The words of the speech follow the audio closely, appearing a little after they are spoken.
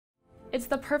It's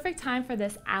the perfect time for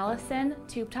this Allison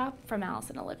tube top from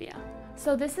Alice & Olivia.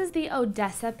 So this is the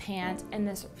Odessa pant in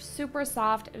this super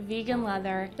soft vegan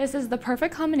leather. This is the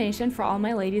perfect combination for all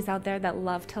my ladies out there that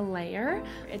love to layer.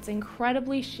 It's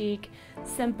incredibly chic,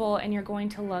 simple, and you're going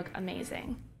to look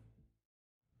amazing.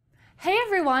 Hey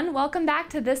everyone, welcome back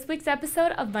to this week's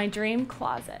episode of My Dream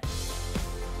Closet.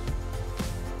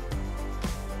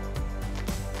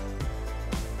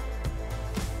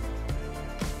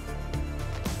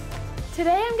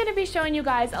 Today I'm going to be showing you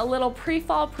guys a little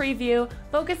pre-fall preview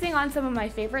focusing on some of my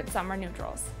favorite summer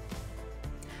neutrals.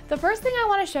 The first thing I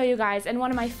want to show you guys, and one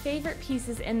of my favorite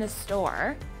pieces in the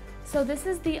store, so this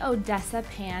is the Odessa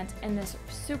pant in this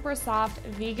super soft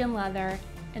vegan leather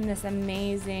in this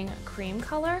amazing cream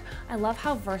color. I love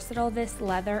how versatile this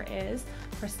leather is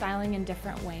for styling in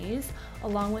different ways,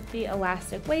 along with the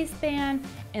elastic waistband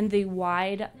and the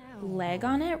wide leg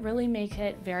on it really make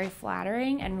it very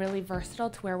flattering and really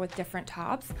versatile to wear with different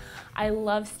tops. I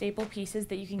love staple pieces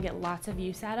that you can get lots of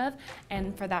use out of,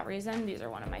 and for that reason, these are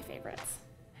one of my favorites.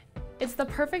 It's the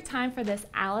perfect time for this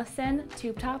Allison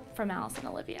tube top from Alice &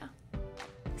 Olivia.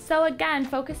 So again,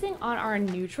 focusing on our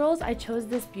neutrals, I chose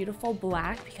this beautiful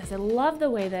black because I love the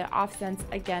way that it offsets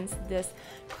against this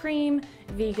cream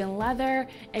vegan leather.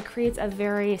 It creates a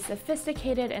very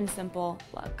sophisticated and simple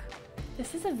look.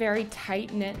 This is a very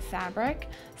tight-knit fabric,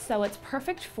 so it's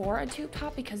perfect for a tube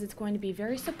top because it's going to be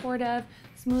very supportive,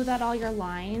 smooth out all your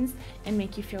lines, and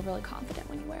make you feel really confident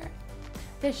when you wear it.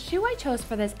 The shoe I chose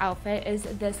for this outfit is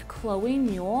this Chloé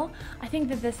mule. I think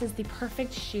that this is the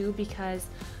perfect shoe because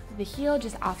the heel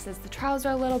just offsets the trouser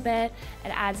a little bit. It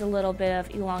adds a little bit of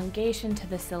elongation to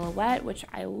the silhouette, which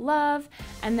I love,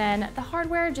 and then the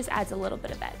hardware just adds a little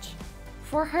bit of edge.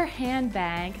 For her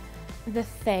handbag, the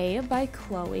Faye by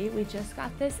Chloé, we just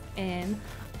got this in.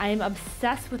 I am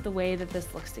obsessed with the way that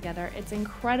this looks together. It's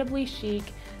incredibly chic,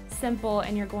 simple,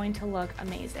 and you're going to look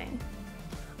amazing.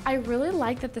 I really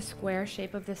like that the square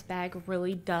shape of this bag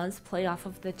really does play off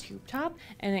of the tube top,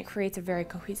 and it creates a very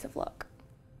cohesive look.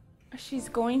 She's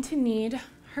going to need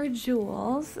her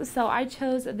jewels, so I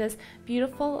chose this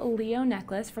beautiful Leo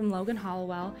necklace from Logan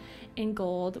Hollowell in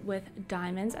gold with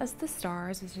diamonds as the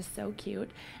stars, which is so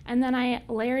cute, and then I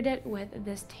layered it with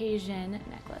this Tajin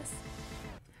necklace.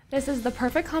 This is the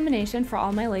perfect combination for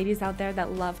all my ladies out there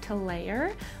that love to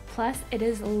layer, plus it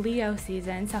is Leo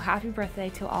season, so happy birthday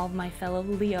to all of my fellow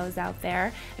Leos out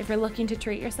there. If you're looking to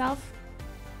treat yourself,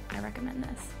 I recommend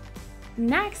this.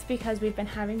 Next, because we've been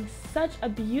having such a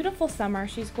beautiful summer,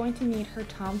 she's going to need her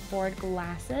Tom Ford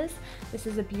glasses. This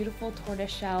is a beautiful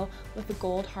tortoiseshell with the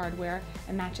gold hardware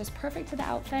and matches perfect to the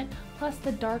outfit, plus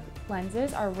the dark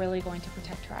lenses are really going to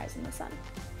protect her eyes in the sun.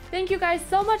 Thank you guys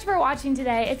so much for watching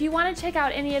today. If you want to check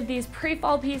out any of these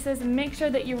pre-fall pieces, make sure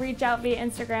that you reach out via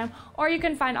Instagram, or you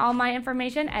can find all my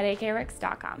information at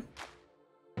akrikks.com.